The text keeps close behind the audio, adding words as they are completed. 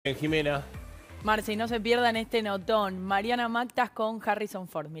En Jimena. Marce, y no se pierdan este notón. Mariana Mactas con Harrison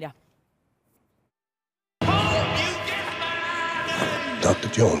Ford, mirá. Dr.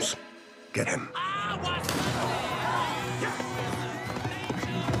 Jones, get him.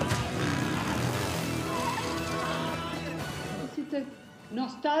 It's a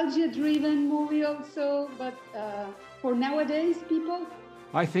nostalgia-driven movie also, but for nowadays people?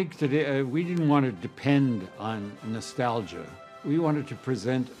 I think today we didn't want to depend on nostalgia. We wanted to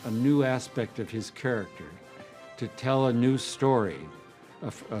present a new aspect of his character, to tell a new story,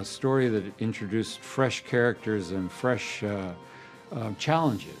 a story that introduced fresh characters and fresh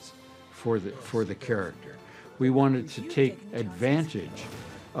challenges for the character. We wanted to take advantage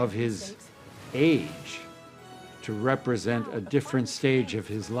of his age to represent a different stage of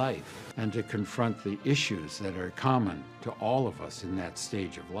his life and to confront the issues that are common to all of us in that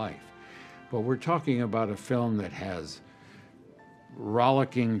stage of life. But we're talking about a film that has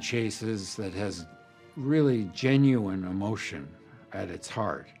rollicking chases, that has really genuine emotion at its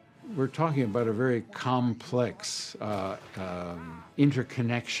heart. We're talking about a very complex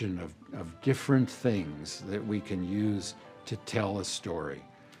interconnection of different things that we can use to tell a story.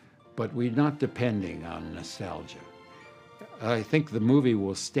 But we're not depending on nostalgia. I think the movie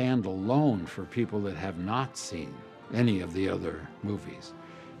will stand alone for people that have not seen any of the other movies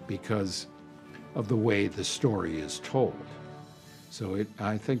because of the way the story is told. So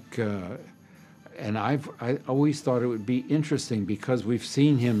I think, and I always thought it would be interesting because we've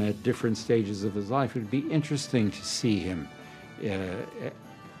seen him at different stages of his life. It would be interesting to see him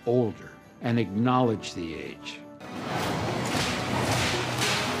older and acknowledge the age.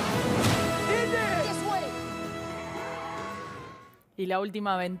 Y la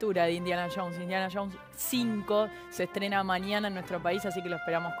última aventura de Indiana Jones 5, se estrena mañana en nuestro país, así que lo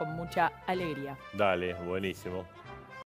esperamos con mucha alegría. Dale, buenísimo.